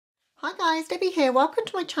Hi guys, Debbie here. Welcome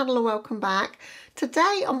to my channel or welcome back.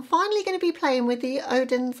 Today I'm finally going to be playing with the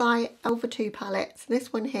ODEN'S Alva 2 palettes.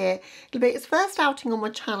 This one here. It'll be its first outing on my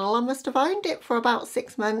channel. I must have owned it for about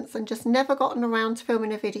 6 months and just never gotten around to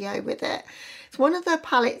filming a video with it. It's one of the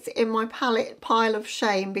palettes in my palette pile of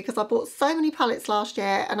shame because I bought so many palettes last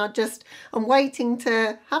year and I'm waiting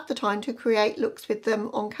to have the time to create looks with them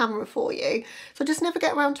on camera for you. So I just never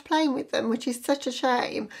get around to playing with them, which is such a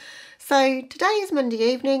shame. So today is Monday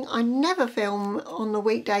evening. I never film on the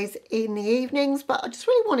weekdays in the evenings, but I just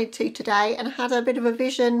really wanted to today and I had a bit of a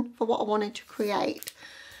vision for what I wanted to create.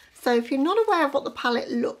 So if you're not aware of what the palette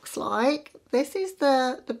looks like, this is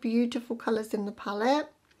the beautiful colours in the palette.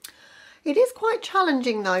 It is quite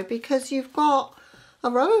challenging though because you've got a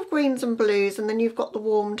row of greens and blues and then you've got the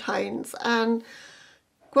warm tones, and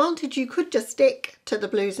granted, you could just stick to the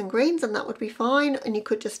blues and greens and that would be fine, and you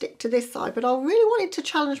could just stick to this side, but I really wanted to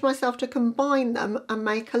challenge myself to combine them and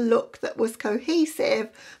make a look that was cohesive,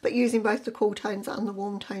 but using both the cool tones and the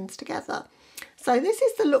warm tones together. So this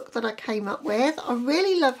is the look that I came up with. I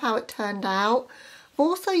really love how it turned out. I've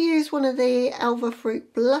also used one of the Alva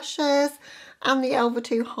Fruit blushes and the Alva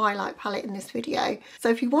 2 highlight palette in this video. So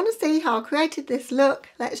if you want to see how I created this look,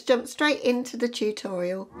 let's jump straight into the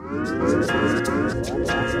tutorial.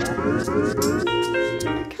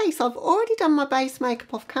 Okay, so I've already done my base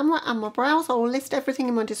makeup off camera and my brows. I will list everything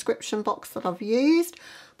in my description box that I've used,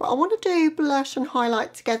 but I want to do blush and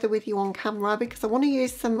highlight together with you on camera because I want to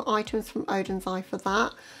use some items from ODEN'S for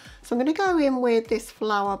that. So I'm going to go in with this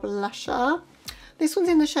flower blusher. This one's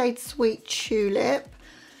in the shade Sweet Tulip.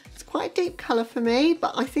 Quite a deep colour for me,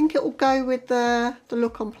 but I think it will go with the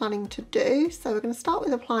look I'm planning to do. So we're going to start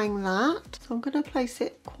with applying that. So I'm going to place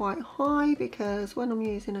it quite high because when I'm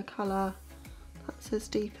using a colour that's as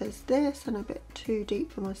deep as this and a bit too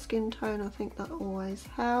deep for my skin tone, I think that always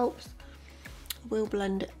helps. I will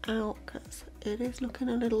blend it out because it is looking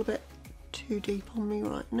a little bit too deep on me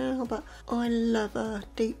right now, but I love a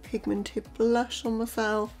deep pigmented blush on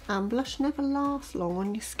myself, and blush never lasts long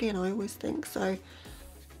on your skin, I always think, so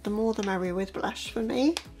the more the merrier with blush for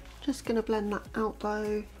me. Just going to blend that out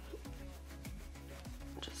though,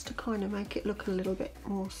 just to kind of make it look a little bit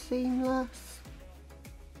more seamless.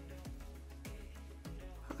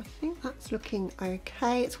 I think that's looking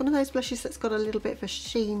okay. It's one of those blushes that's got a little bit of a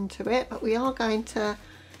sheen to it, but we are going to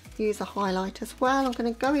use a highlight as well. I'm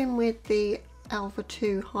going to go in with the Alva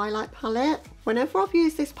 2 highlight palette. Whenever I've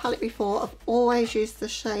used this palette before, I've always used the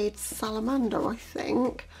shade Salamander, I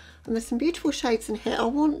think. And there's some beautiful shades in here. I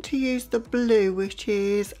want to use the blue, which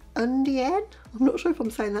is Undien. I'm not sure if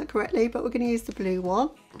I'm saying that correctly, but we're going to use the blue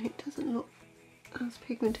one. It doesn't look as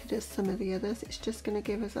pigmented as some of the others. It's just going to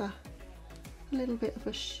give us a little bit of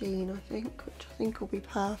a sheen, I think, which I think will be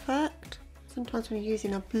perfect. Sometimes when you're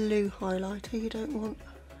using a blue highlighter, you don't want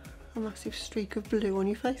a massive streak of blue on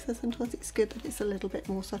your face. So sometimes it's good that it's a little bit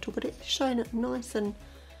more subtle, but it's showing up nice and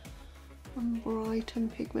bright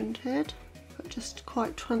and pigmented. But just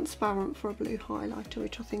quite transparent for a blue highlighter,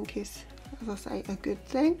 which I think is, as I say, a good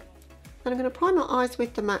thing. And I'm going to prime my eyes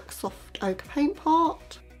with the MAC Soft Ochre paint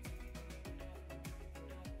pot.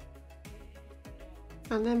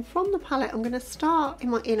 And then from the palette, I'm going to start in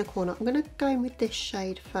my inner corner. I'm going to go in with this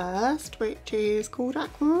shade first, which is called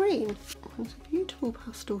Aquamarine. It's a beautiful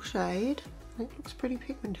pastel shade. It looks pretty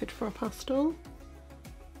pigmented for a pastel.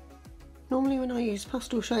 Normally when I use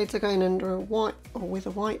pastel shades, I go in under a white or with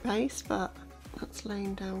a white base, but that's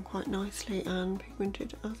laying down quite nicely and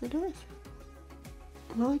pigmented as it is.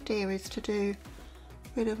 My idea is to do a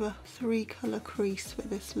bit of a 3-colour crease with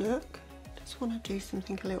this look. Just want to do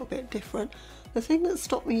something a little bit different. The thing that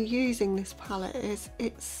stopped me using this palette is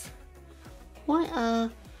it's quite a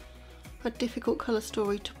difficult colour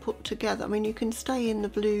story to put together. I mean, you can stay in the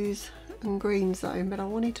blues and green zone, but I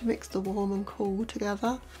wanted to mix the warm and cool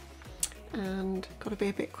together. And got to be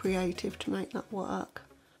a bit creative to make that work.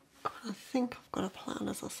 I think I've got a plan,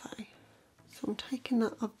 as I say. So I'm taking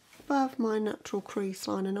that above my natural crease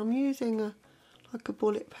line, and I'm using like a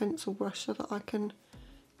bullet pencil brush so that I can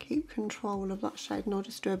keep control of that shade, and I'll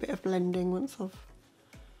just do a bit of blending once I've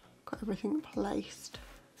got everything placed.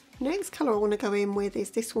 Next colour I want to go in with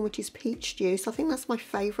is this one, which is Peach Juice. I think that's my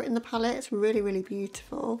favourite in the palette. It's really, really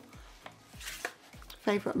beautiful.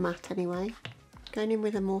 Favourite matte anyway. Going in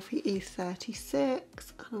with a Morphe E36,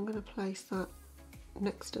 and I'm going to place that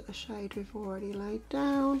next to the shade we've already laid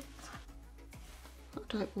down. I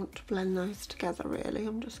don't want to blend those together really,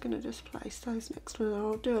 I'm just going to place those next to them.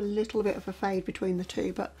 I'll do a little bit of a fade between the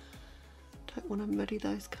two, but I don't want to muddy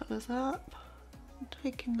those colours up. I'm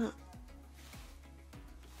taking that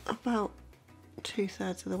about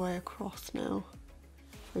 2/3 of the way across now.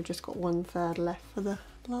 We've just got 1/3 left for the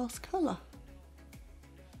last colour.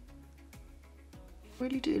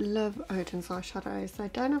 Really do love ODEN'S eyeshadows. They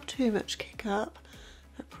don't have too much kick up.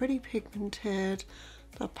 They're pretty pigmented.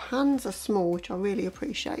 The pans are small, which I really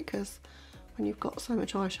appreciate, because when you've got so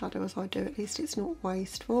much eyeshadow as I do, at least it's not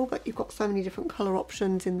wasteful, but you've got so many different colour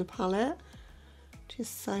options in the palette, which is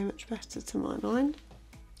so much better to my mind.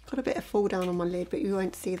 Got a bit of fall down on my lid, but you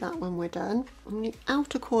won't see that when we're done. On the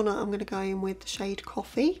outer corner, I'm going to go in with the shade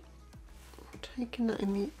Coffee. I'm taking that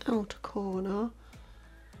in the outer corner,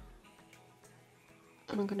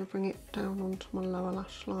 and I'm going to bring it down onto my lower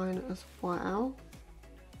lash line as well.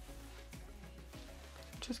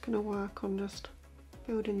 Just going to work on just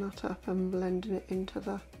building that up and blending it into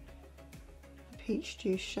the peach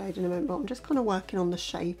juice shade in a moment, but I'm just kind of working on the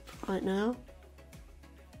shape right now.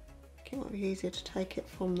 It might be easier to take it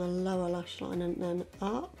from the lower lash line and then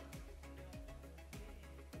up.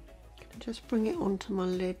 Just bring it onto my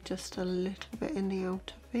lid just a little bit in the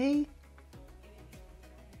outer V.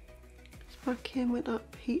 Just back in with that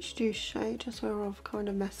peach juice shade, just where I've kind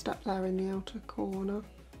of messed up there in the outer corner.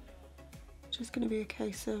 Just going to be a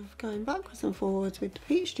case of going backwards and forwards with the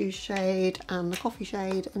peach juice shade and the coffee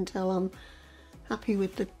shade until I'm happy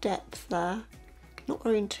with the depth there. Not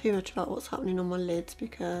worrying too much about what's happening on my lids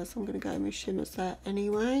because I'm going to go with shimmers there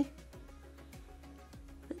anyway.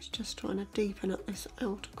 It's just trying to deepen up this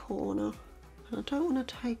outer corner. And I don't want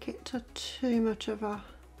to take it to too much of a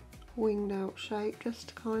winged out shape,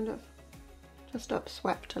 just kind of just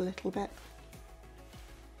upswept a little bit.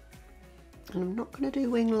 And I'm not going to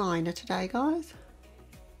do wing liner today, guys.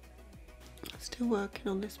 I'm still working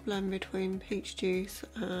on this blend between peach juice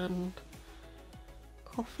and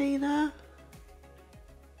coffee there.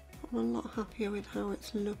 I'm a lot happier with how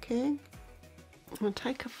it's looking. I'm going to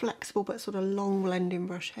take a flexible but sort of long blending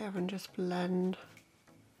brush here and just blend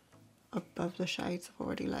above the shades I've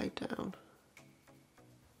already laid down.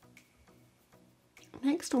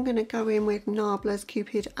 Next I'm going to go in with Nabla's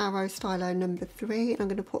Cupid Arrow Stylo number 3, and I'm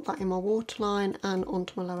going to put that in my waterline and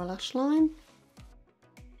onto my lower lash line.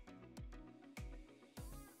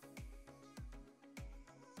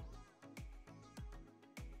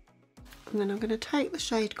 And then I'm going to take the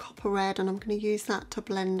shade Copper Red and I'm going to use that to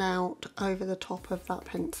blend out over the top of that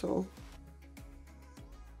pencil.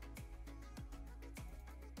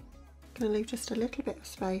 I'm going to leave just a little bit of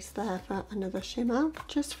space there for another shimmer,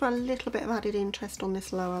 just for a little bit of added interest on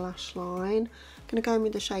this lower lash line. I'm going to go in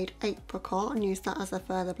with the shade Apricot and use that as a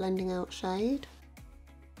further blending out shade.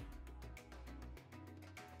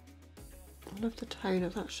 I love the tone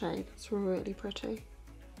of that shade, it's really pretty.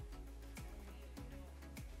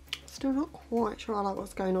 Still not quite sure I like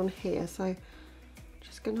what's going on here, so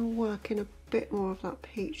just going to work in a bit more of that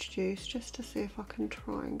peach juice just to see if I can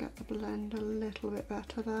try and get the blend a little bit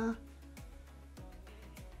better there.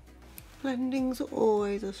 Blending's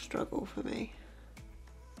always a struggle for me.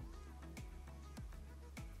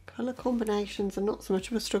 Colour combinations are not so much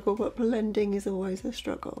of a struggle, but blending is always a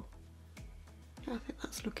struggle. Yeah, I think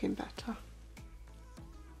that's looking better.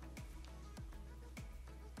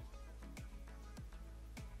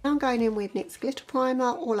 Now I'm going in with NYX Glitter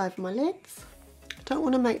Primer all over my lids. I don't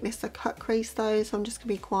want to make this a cut crease though, so I'm just going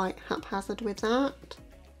to be quite haphazard with that.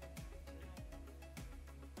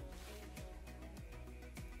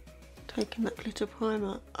 Taking that glitter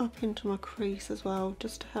primer up into my crease as well,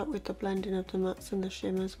 just to help with the blending of the mattes and the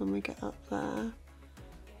shimmers when we get up there.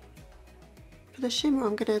 For the shimmer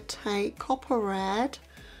I'm going to take Copper Red,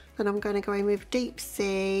 then I'm going to go in with Deep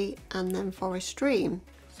Sea and then Forest Dream.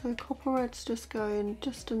 So Copper Red's just going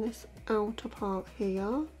just in this outer part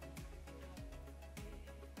here.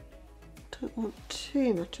 Don't want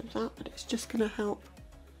too much of that, but it's just going to help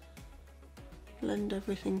blend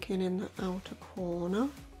everything in the outer corner.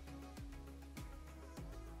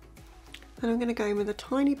 Then I'm going to go in with a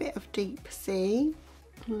tiny bit of Deep Sea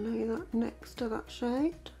and lay that next to that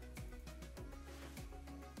shade.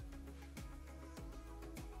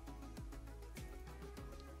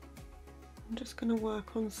 I'm just going to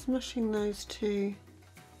work on smushing those two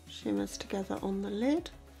shimmers together on the lid.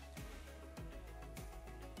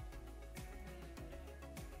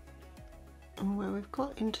 And where we've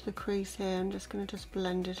got into the crease here, I'm just going to just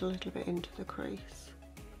blend it a little bit into the crease.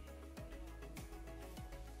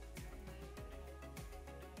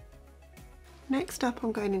 Next up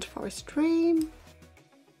I'm going into Forest Dream.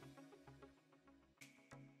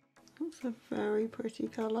 That's a very pretty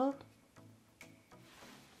colour.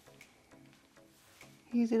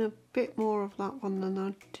 Using a bit more of that one than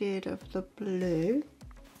I did of the blue.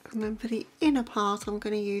 And then for the inner part I'm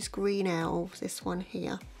going to use Green Elves, this one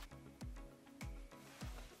here.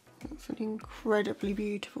 That's an incredibly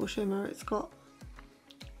beautiful shimmer. It's got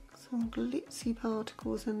some glitzy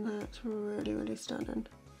particles in there. It's really, really stunning.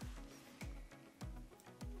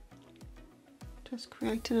 Just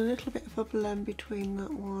creating a little bit of a blend between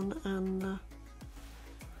that one and the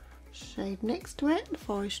shade next to it, the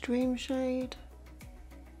Forest Dream shade.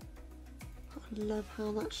 I love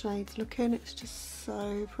how that shade's looking, it's just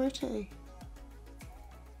so pretty.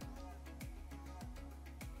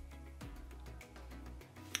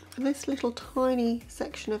 For this little tiny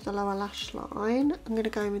section of the lower lash line, I'm going to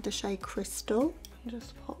go in with the shade Crystal and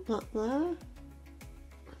just pop that there.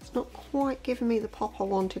 It's not quite giving me the pop I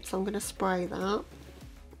wanted, so I'm going to spray that.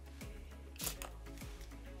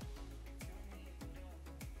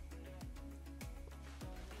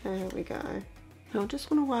 There we go. Now I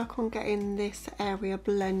just want to work on getting this area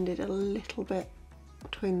blended a little bit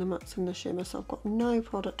between the mattes and the shimmer, so I've got no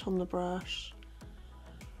product on the brush.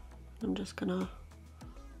 I'm just going to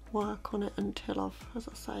work on it until I've, as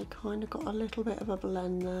I say, kind of got a little bit of a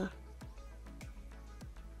blend there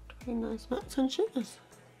between those mattes and shimmers.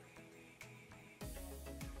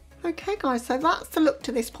 Okay guys, so that's the look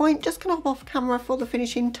to this point. Just gonna hop off camera for the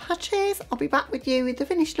finishing touches. I'll be back with you with the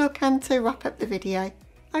finished look and to wrap up the video.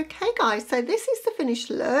 Okay guys, so this is the finished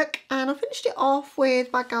look, and I finished it off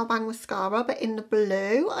with BadGalBang Mascara, but in the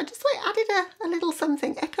blue. I just added a little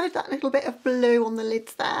something, echoed that little bit of blue on the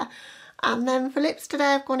lids there. And then for lips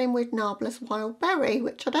today, I've gone in with Nabla's Wild Berry,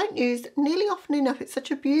 which I don't use nearly often enough. It's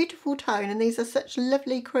such a beautiful tone, and these are such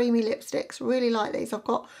lovely creamy lipsticks. Really like these. I've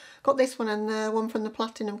got this one and the one from the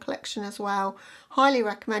Platinum collection as well. Highly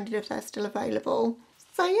recommended if they're still available.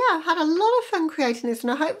 So yeah, I've had a lot of fun creating this,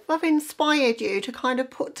 and I hope I've inspired you to kind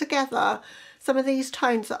of put together some of these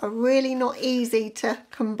tones that are really not easy to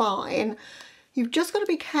combine. You've just got to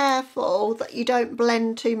be careful that you don't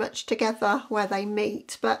blend too much together where they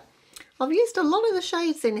meet, but I've used a lot of the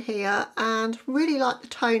shades in here and really like the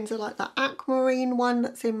tones. I like that aquamarine one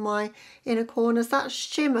that's in my inner corners. That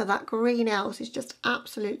shimmer, that green else is just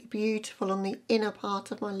absolutely beautiful on the inner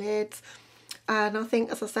part of my lids. And I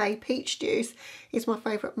think, as I say, Peach Juice is my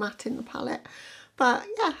favourite matte in the palette. But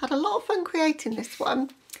yeah, had a lot of fun creating this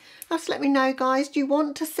one. Just let me know guys, do you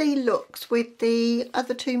want to see looks with the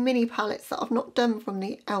other two mini palettes that I've not done from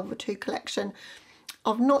the Alva 2 collection?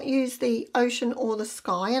 I've not used the Ocean or the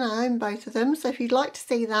Sky, and I own both of them, so if you'd like to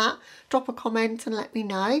see that, drop a comment and let me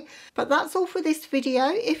know. But that's all for this video.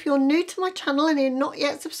 If you're new to my channel and you're not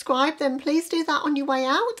yet subscribed, then please do that on your way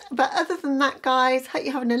out. But other than that guys, hope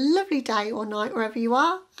you're having a lovely day or night wherever you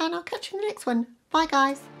are, and I'll catch you in the next one. Bye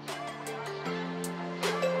guys.